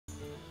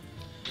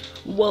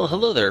Well,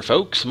 hello there,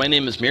 folks. My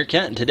name is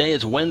Meerkat, and today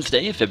is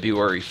Wednesday,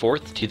 February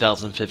 4th,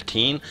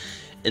 2015.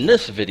 In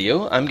this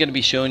video, I'm going to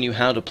be showing you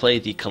how to play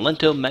the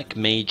Kolento Mech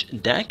Mage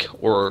deck,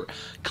 or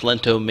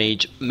Kolento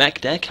Mage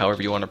Mech deck,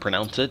 however you want to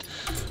pronounce it.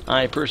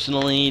 I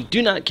personally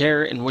do not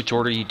care in which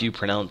order you do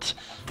pronounce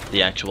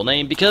the actual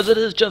name, because it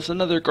is just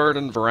another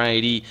garden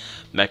variety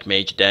Mech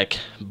Mage deck,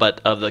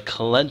 but of the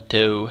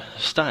Kolento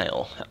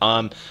style.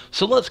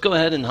 So let's go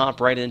ahead and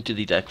hop right into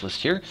the deck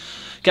list here.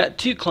 Got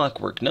 2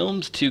 Clockwork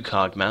Gnomes, 2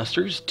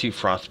 Cogmasters, 2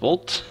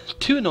 Frostbolts,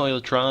 2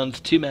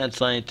 Annoy-o-trons, 2 Mad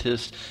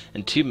Scientists,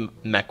 and 2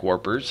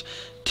 Mechwarpers,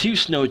 2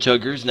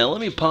 Snowchuggers. Now let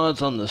me pause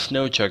on the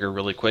Snowchugger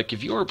really quick.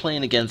 If you are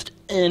playing against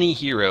any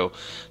hero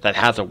that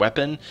has a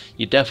weapon,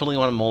 you definitely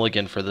want to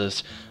mulligan for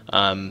this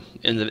in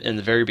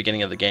the very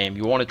beginning of the game.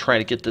 You want to try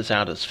to get this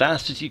out as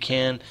fast as you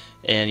can,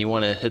 and you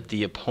want to hit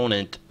the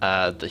opponent,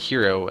 the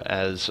hero,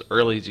 as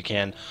early as you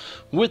can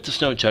with the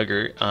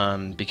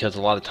Snowchugger, because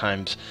a lot of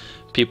times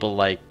people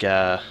like,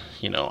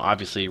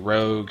 obviously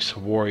rogues,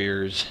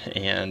 warriors,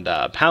 and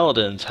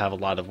paladins have a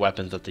lot of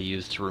weapons that they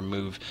use to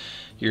remove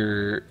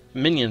your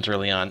minions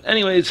early on.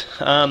 Anyways,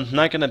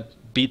 not going to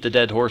beat the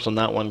dead horse on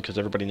that one because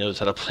everybody knows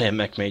how to play a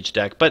Mech Mage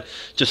deck, but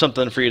just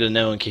something for you to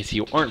know in case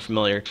you aren't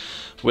familiar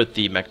with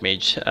the Mech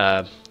Mage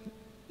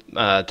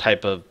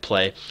type of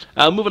play.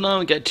 Moving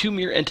on, we got 2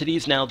 Mirror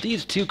Entities. Now,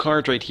 these 2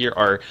 cards right here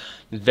are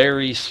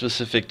very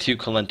specific to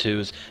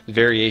Kolento's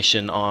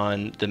variation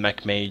on the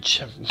Mech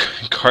Mage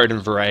card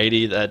and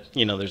variety that,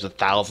 there's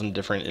 1,000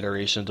 different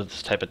iterations of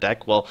this type of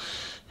deck. Well,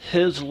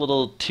 his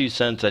little 2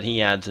 cents that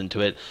he adds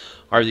into it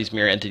are these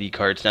Mirror Entity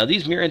cards. Now,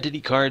 these Mirror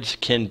Entity cards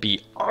can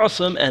be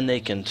awesome and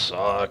they can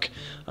suck.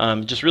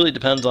 It just really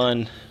depends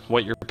on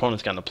what your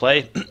opponent's going to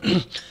play.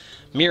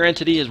 Mirror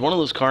Entity is one of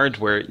those cards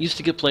where it used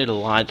to get played a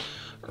lot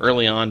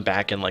early on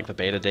back in like the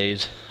beta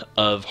days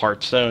of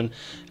Hearthstone,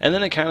 and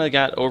then it kind of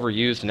got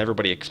overused and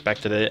everybody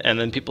expected it, and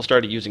then people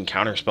started using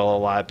Counterspell a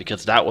lot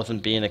because that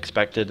wasn't being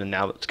expected, and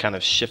now it's kind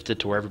of shifted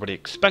to where everybody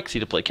expects you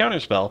to play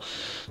Counterspell.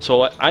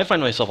 So I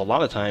find myself a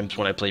lot of times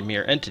when I play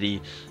Mirror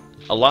Entity,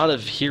 a lot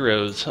of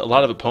heroes, a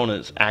lot of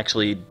opponents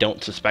actually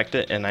don't suspect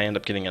it, and I end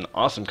up getting an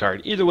awesome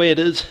card. Either way, it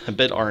is a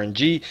bit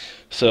RNG,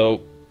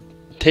 so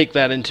take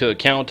that into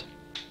account,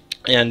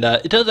 and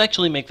it does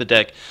actually make the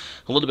deck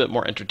a little bit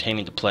more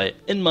entertaining to play,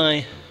 in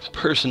my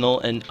personal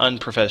and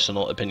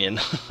unprofessional opinion.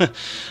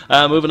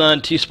 Moving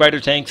on, 2 Spider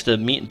Tanks, the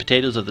meat and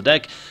potatoes of the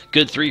deck.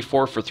 Good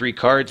 3/4 for 3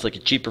 cards, like a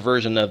cheaper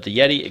version of the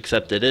Yeti,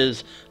 except it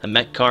is a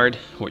mech card,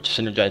 which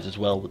synergizes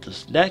well with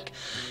this deck.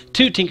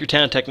 2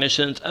 Tinkertown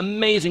Technicians,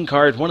 amazing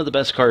card, one of the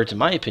best cards, in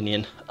my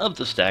opinion, of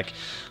this deck.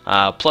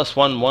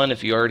 +1/1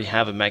 if you already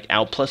have a mech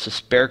out, plus a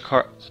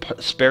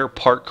spare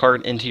part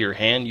card into your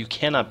hand. You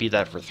cannot beat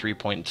that for 3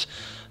 points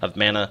of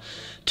mana.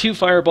 2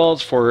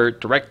 Fireballs for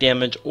direct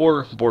damage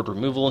or board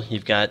removal.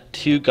 You've got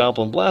 2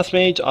 Goblin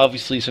Blastmage,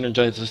 obviously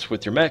synergizes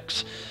with your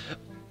mechs.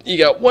 You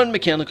got 1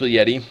 Mechanical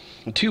Yeti,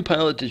 2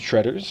 Piloted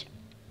Shredders,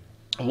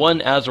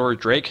 1 Azure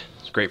Drake,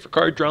 it's great for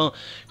card draw,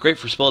 great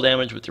for spell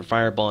damage with your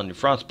Fireball and your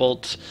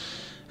Frostbolts.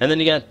 And then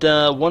you got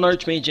 1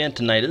 Archmage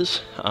Antonidas.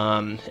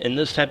 In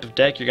this type of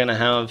deck, you're going to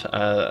have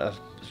a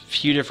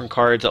few different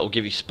cards that will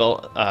give you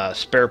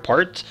spare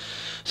parts.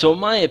 So in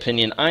my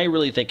opinion, I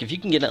really think if you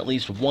can get at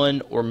least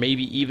 1 or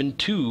maybe even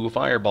 2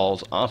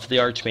 fireballs off the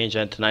Archmage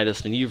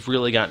Antonidas, then you've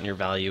really gotten your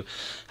value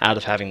out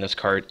of having this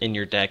card in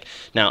your deck.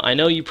 Now, I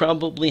know you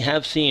probably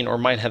have seen or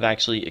might have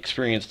actually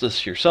experienced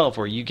this yourself,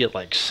 where you get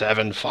like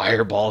 7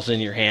 fireballs in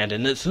your hand,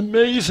 and it's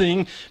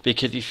amazing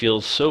because you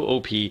feel so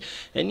OP.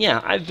 And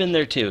yeah, I've been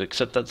there too,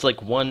 except that's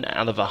like 1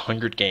 out of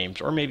 100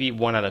 games, or maybe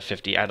 1 out of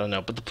 50, I don't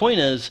know. But the point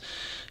is,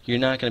 you're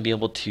not going to be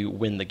able to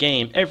win the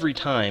game every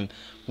time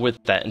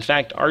with that. In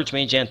fact,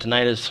 Archmage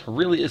Antonidas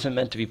really isn't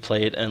meant to be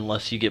played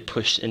unless you get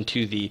pushed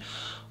into the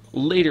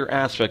later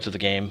aspects of the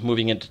game,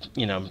 moving into,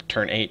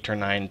 turn 8, turn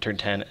 9, turn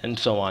 10, and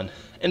so on.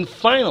 And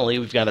finally,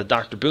 we've got a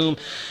Dr. Boom.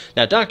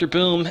 Now, Dr.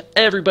 Boom,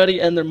 everybody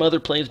and their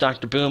mother plays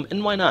Dr. Boom,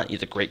 and why not?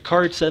 He's a great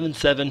card,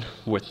 7/7,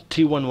 with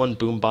 2/1/1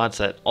 boom bots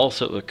that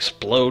also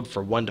explode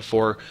for 1 to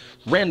 4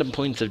 random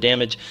points of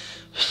damage.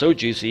 So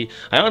juicy.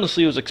 I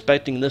honestly was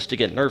expecting this to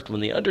get nerfed when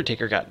the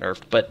Undertaker got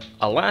nerfed, but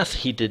alas,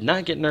 he did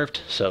not get nerfed,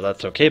 so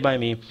that's okay by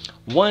me.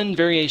 1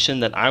 variation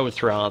that I would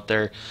throw out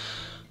there,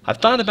 I've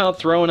thought about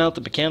throwing out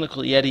the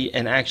Mechanical Yeti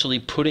and actually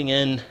putting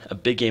in a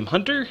Big Game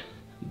Hunter,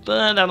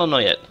 but I don't know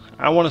yet.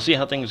 I want to see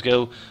how things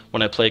go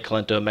when I play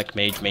Kolento Mech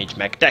Mage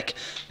Mech deck,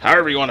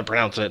 however you want to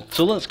pronounce it.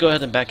 So let's go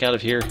ahead and back out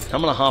of here.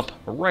 I'm going to hop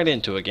right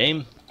into a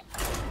game.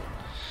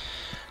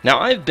 Now,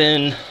 I've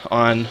been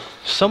on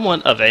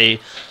somewhat of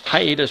a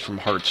hiatus from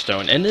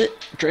Hearthstone, and it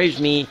drives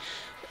me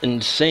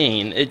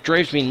insane. It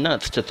drives me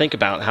nuts to think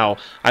about how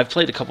I've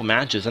played a couple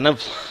matches, and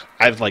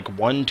I've like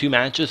won 2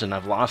 matches, and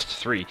I've lost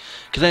 3,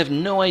 because I have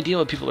no idea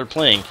what people are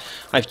playing.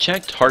 I've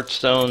checked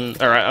Hearthstone,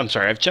 or I'm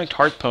sorry, I've checked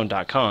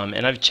Hearthstone.com,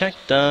 and I've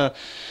checked,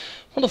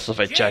 what else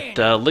have I checked?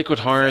 Liquid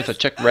Hearth, I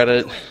checked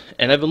Reddit,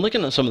 and I've been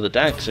looking at some of the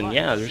decks, and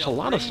yeah, there's a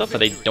lot of stuff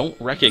that I don't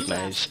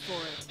recognize.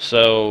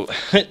 So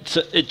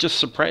it just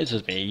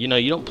surprises me. You know,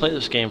 you don't play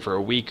this game for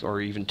a week or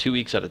even 2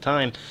 weeks at a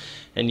time,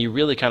 and you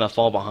really kind of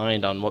fall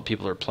behind on what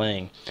people are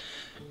playing.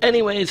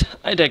 Anyways,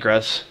 I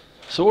digress.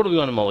 So what do we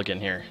want to mulligan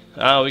here?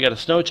 We got a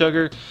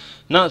Snowchugger.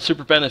 Not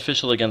super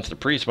beneficial against the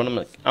Priest, but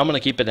I'm gonna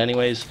keep it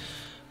anyways.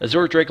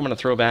 Azure Drake I'm gonna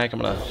throw back.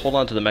 I'm gonna hold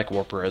on to the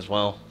Mechwarper as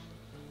well.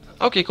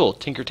 Okay, cool.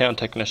 Tinkertown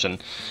Technician.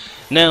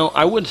 Now,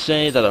 I would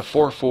say that a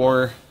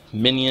 4/4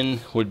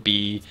 minion would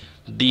be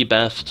the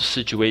best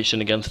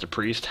situation against the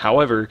Priest.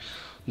 However,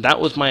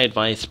 that was my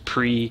advice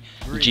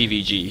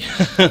pre-GVG.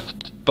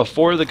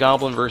 Before the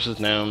Goblin vs.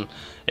 Gnome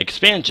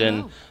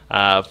expansion,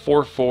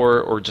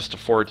 4/4 or just a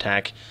 4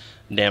 attack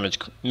damage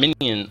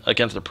minion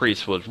against the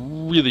Priest was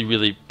really,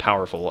 really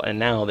powerful, and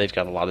now they've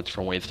got a lot of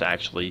different ways to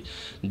actually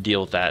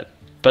deal with that.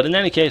 But in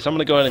any case, I'm going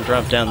to go ahead and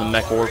drop down the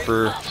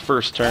Mechwarper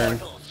first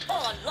turn.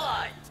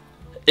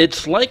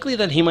 It's likely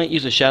that he might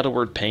use a Shadow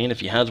Word Pain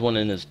if he has one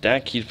in his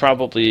deck. He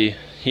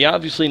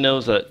obviously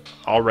knows that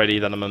already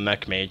that I'm a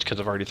Mech Mage because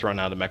I've already thrown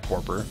out a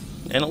Mechwarper,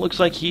 and it looks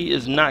like he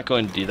is not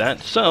going to do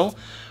that. So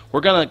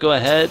we're going to go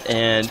ahead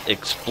and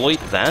exploit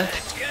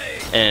that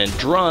and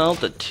draw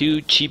out the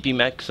 2 cheapy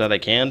mechs that I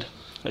can.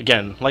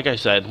 Again, like I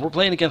said, we're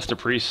playing against the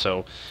Priest,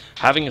 so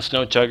having a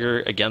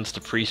Snowchugger against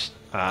the Priest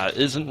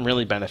isn't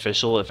really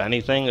beneficial. If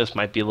anything, this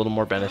might be a little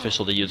more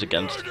beneficial to use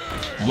against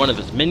one of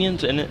his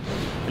minions. And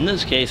in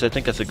this case, I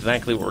think that's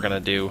exactly what we're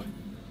going to do.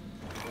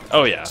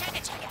 Oh yeah.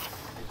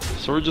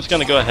 So we're just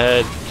going to go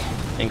ahead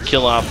and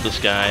kill off this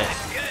guy.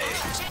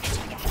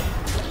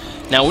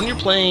 Now, when you're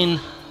playing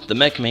the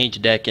Mech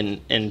Mage deck,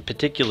 in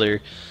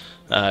particular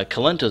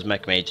Kolento's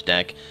Mech Mage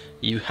deck,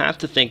 you have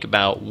to think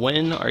about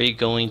when are you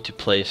going to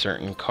play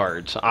certain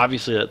cards.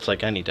 Obviously, that's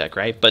like any deck,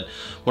 right? But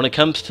when it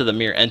comes to the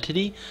Mirror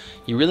Entity,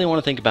 you really want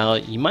to think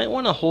about, you might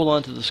want to hold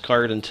on to this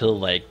card until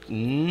like,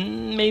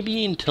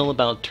 maybe until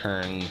about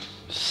turn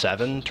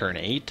 7, turn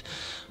 8.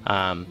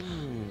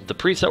 The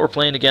Priest that we're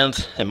playing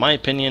against, in my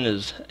opinion,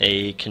 is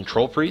a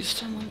Control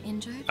Priest.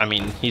 I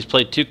mean, he's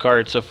played 2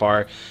 cards so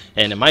far,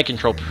 and in my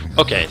Control...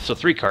 Okay, so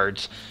 3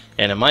 cards,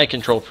 and in my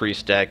Control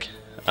Priest deck,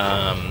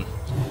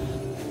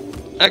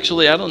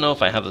 actually, I don't know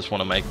if I have this one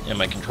in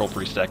my Control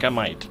Priest deck. I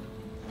might,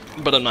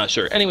 but I'm not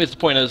sure. Anyways, the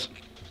point is,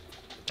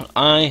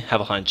 I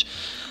have a hunch.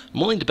 I'm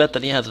willing to bet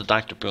that he has a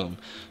Dr. Boom.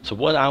 So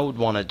what I would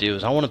want to do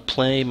is I want to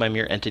play my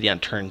Mirror Entity on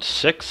turn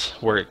 6,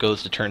 where it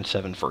goes to turn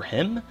 7 for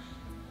him.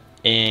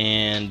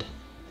 And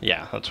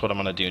yeah, that's what I'm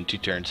going to do in 2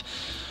 turns.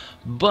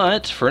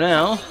 But for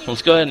now,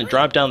 let's go ahead and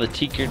drop down the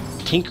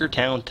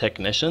Tinkertown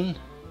Technician.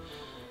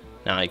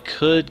 Now I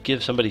could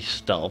give somebody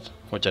stealth,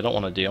 which I don't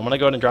want to do. I'm going to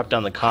go ahead and drop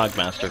down the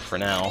Cogmaster for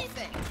now.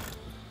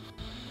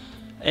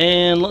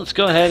 And let's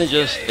go ahead and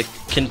just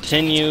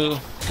continue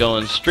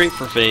going straight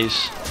for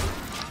face.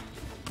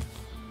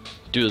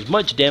 Do as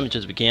much damage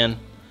as we can.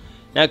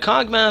 Now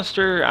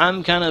Cogmaster,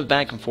 I'm kind of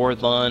back and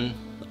forth on.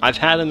 I've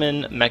had him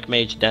in Mech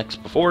Mage decks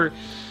before,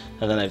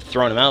 and then I've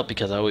thrown him out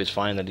because I always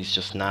find that he's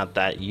just not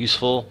that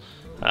useful.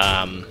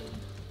 But,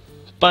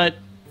 I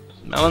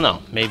don't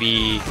know,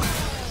 maybe...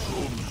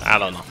 I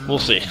don't know. We'll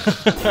see.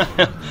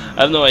 I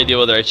have no idea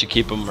whether I should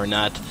keep him or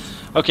not.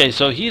 Okay,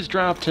 so he's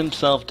dropped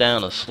himself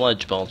down a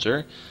Sludge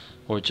Belcher,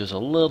 which is a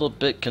little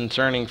bit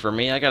concerning for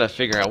me. I gotta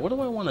figure out, what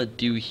do I want to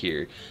do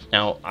here?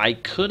 Now, I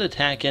could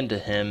attack into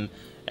him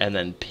and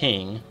then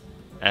ping,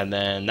 and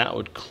then that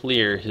would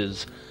clear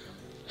his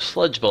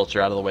Sludge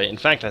Belcher out of the way. In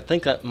fact, I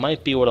think that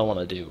might be what I want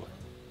to do.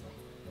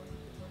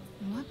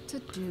 What to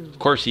do? Of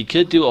course, he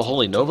could do a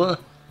Holy Nova,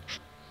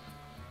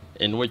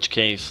 in which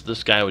case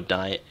this guy would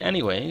die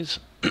anyways.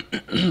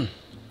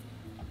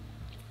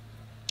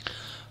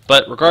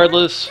 But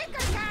regardless,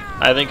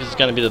 I think this is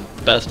going to be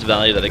the best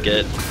value that I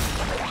get.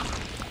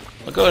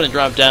 I'll go ahead and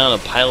drop down a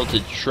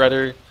Piloted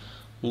Shredder.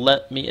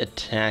 Let me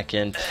attack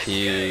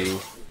into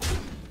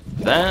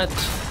that.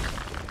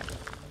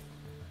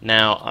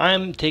 Now,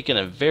 I'm taking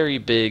a very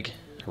big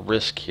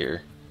risk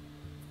here.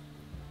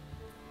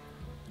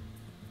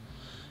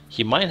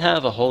 He might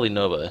have a Holy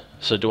Nova,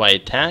 so do I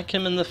attack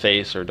him in the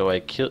face or do I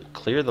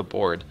clear the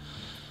board?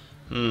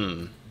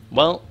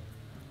 Well,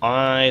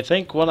 I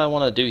think what I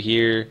want to do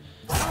here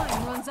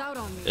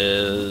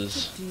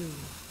is...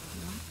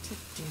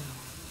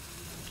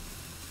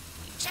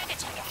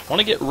 I want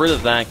to get rid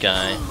of that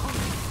guy.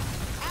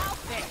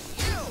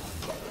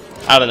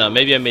 I don't know,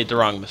 maybe I made the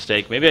wrong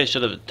mistake. Maybe I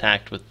should have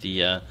attacked with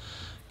the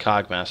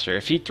Cogmaster.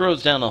 If he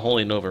throws down a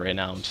Holy Nova right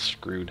now, I'm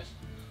screwed.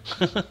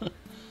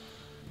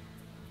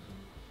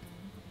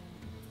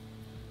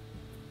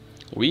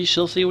 We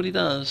shall see what he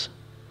does.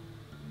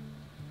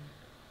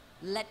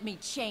 Let me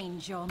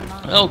change your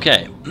mind.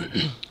 Okay.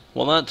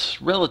 Well,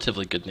 that's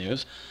relatively good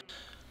news.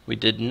 We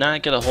did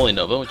not get a Holy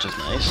Nova, which is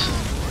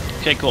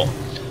nice. Okay, cool.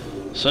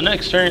 So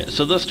next turn,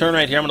 so this turn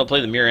right here, I'm going to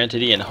play the Mirror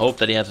Entity and hope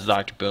that he has a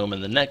Dr. Boom,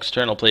 and the next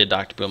turn I'll play a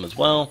Dr. Boom as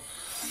well.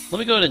 Let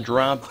me go ahead and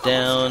drop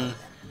down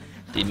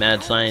the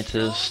Mad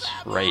Scientist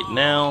right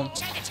now,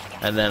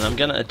 and then I'm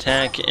going to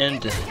attack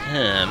into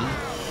him,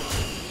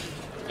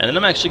 and then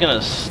I'm actually going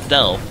to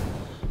stealth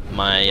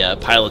my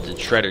piloted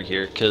shredder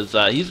here, because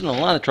he's in a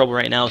lot of trouble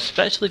right now,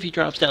 especially if he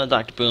drops down a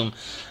Dr. Boom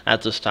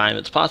at this time.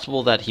 It's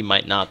possible that he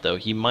might not, though.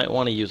 He might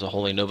want to use a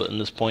Holy Nova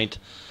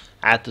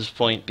at this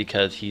point,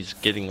 because he's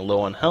getting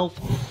low on health.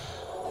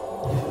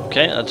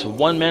 Okay, that's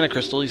 1 mana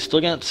crystal. He's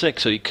still got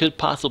 6, so he could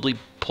possibly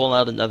pull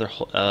out another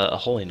a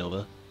Holy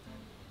Nova.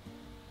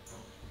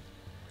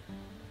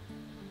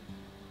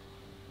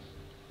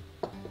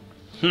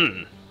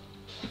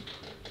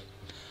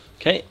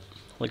 Okay,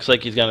 looks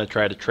like he's going to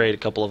try to trade a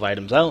couple of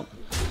items out,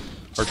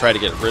 or try to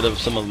get rid of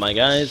some of my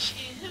guys.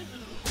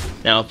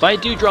 Now, if I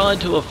do draw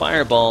into a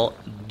Fireball,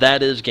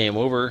 that is game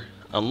over,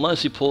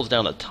 unless he pulls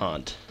down a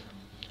Taunt.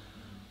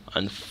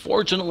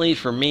 Unfortunately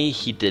for me,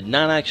 he did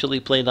not actually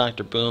play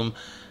Dr. Boom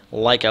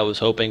like I was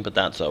hoping, but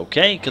that's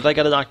okay, because I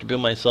got a Dr.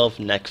 Boom myself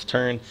next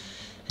turn.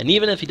 And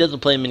even if he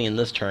doesn't play a minion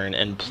this turn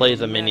and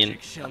plays a minion...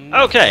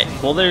 Okay,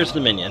 well there's the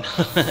minion.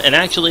 And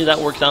actually that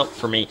works out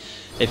for me.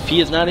 If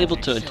he is not able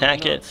to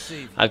attack it,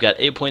 I've got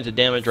 8 points of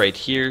damage right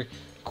here.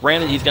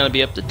 Granted, he's going to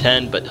be up to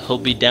 10, but he'll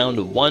be down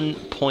to 1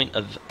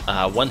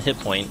 hit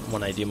point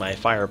when I do my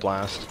Fire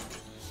Blast.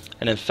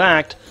 And in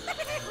fact,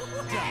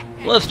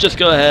 let's just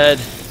go ahead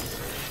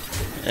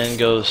and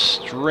go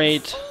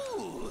straight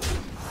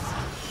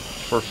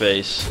for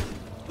face.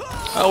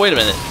 Oh, wait a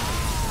minute.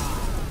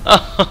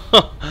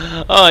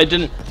 Oh, I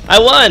didn't. I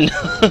won!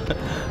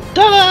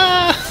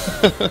 Ta-da!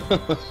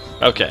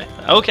 Okay.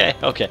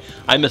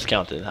 I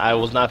miscounted. I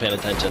was not paying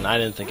attention. I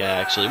didn't think I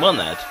actually won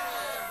that.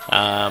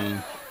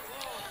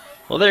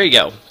 Well, there you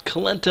go.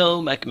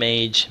 Kolento Mech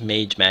Mage,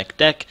 Mage Mech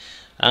deck.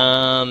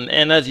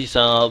 And as you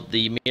saw,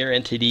 the Mirror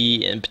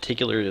Entity in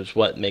particular is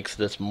what makes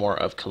this more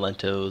of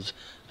Kolento's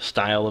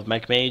style of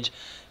Mech Mage.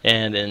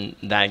 And in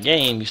that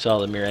game, you saw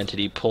the Mirror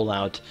Entity pull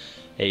out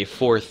a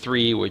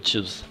 4/3,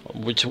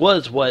 which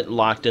was what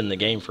locked in the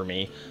game for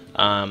me.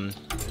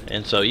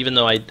 And so even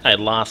though I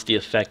lost the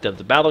effect of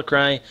the battle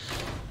cry,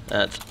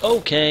 that's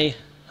okay.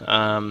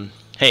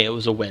 Hey, it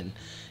was a win.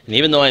 And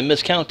even though I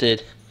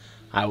miscounted,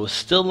 I was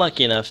still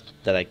lucky enough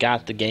that I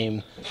got the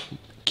game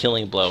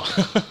killing blow.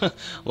 A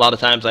lot of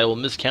times I will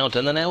miscount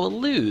and then I will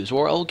lose,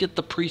 or I'll get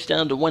the priest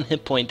down to 1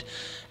 hit point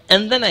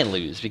and then I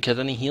lose, because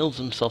then he heals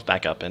himself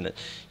back up, and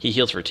he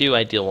heals for 2.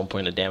 I deal 1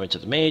 point of damage to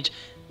the mage.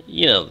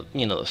 You know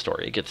the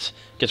story. It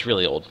gets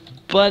really old.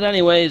 But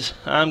anyways,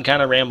 I'm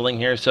kind of rambling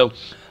here, so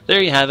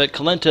there you have it.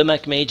 Kolento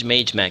Mech Mage,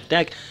 Mage Mech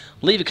deck.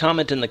 Leave a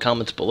comment in the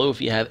comments below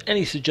if you have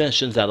any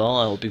suggestions at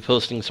all. I will be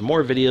posting some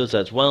more videos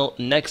as well.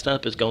 Next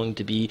up is going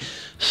to be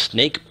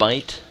Snake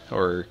Bite,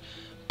 or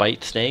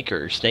Bite Snake,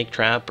 or Snake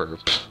Trap, or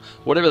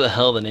whatever the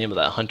hell the name of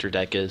that Hunter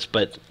deck is.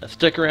 But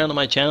stick around on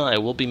my channel. I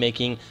will be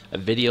making a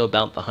video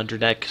about the Hunter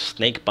deck,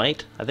 Snake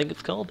Bite, I think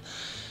it's called.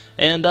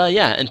 And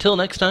yeah, until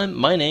next time,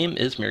 my name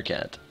is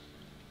Meerkat.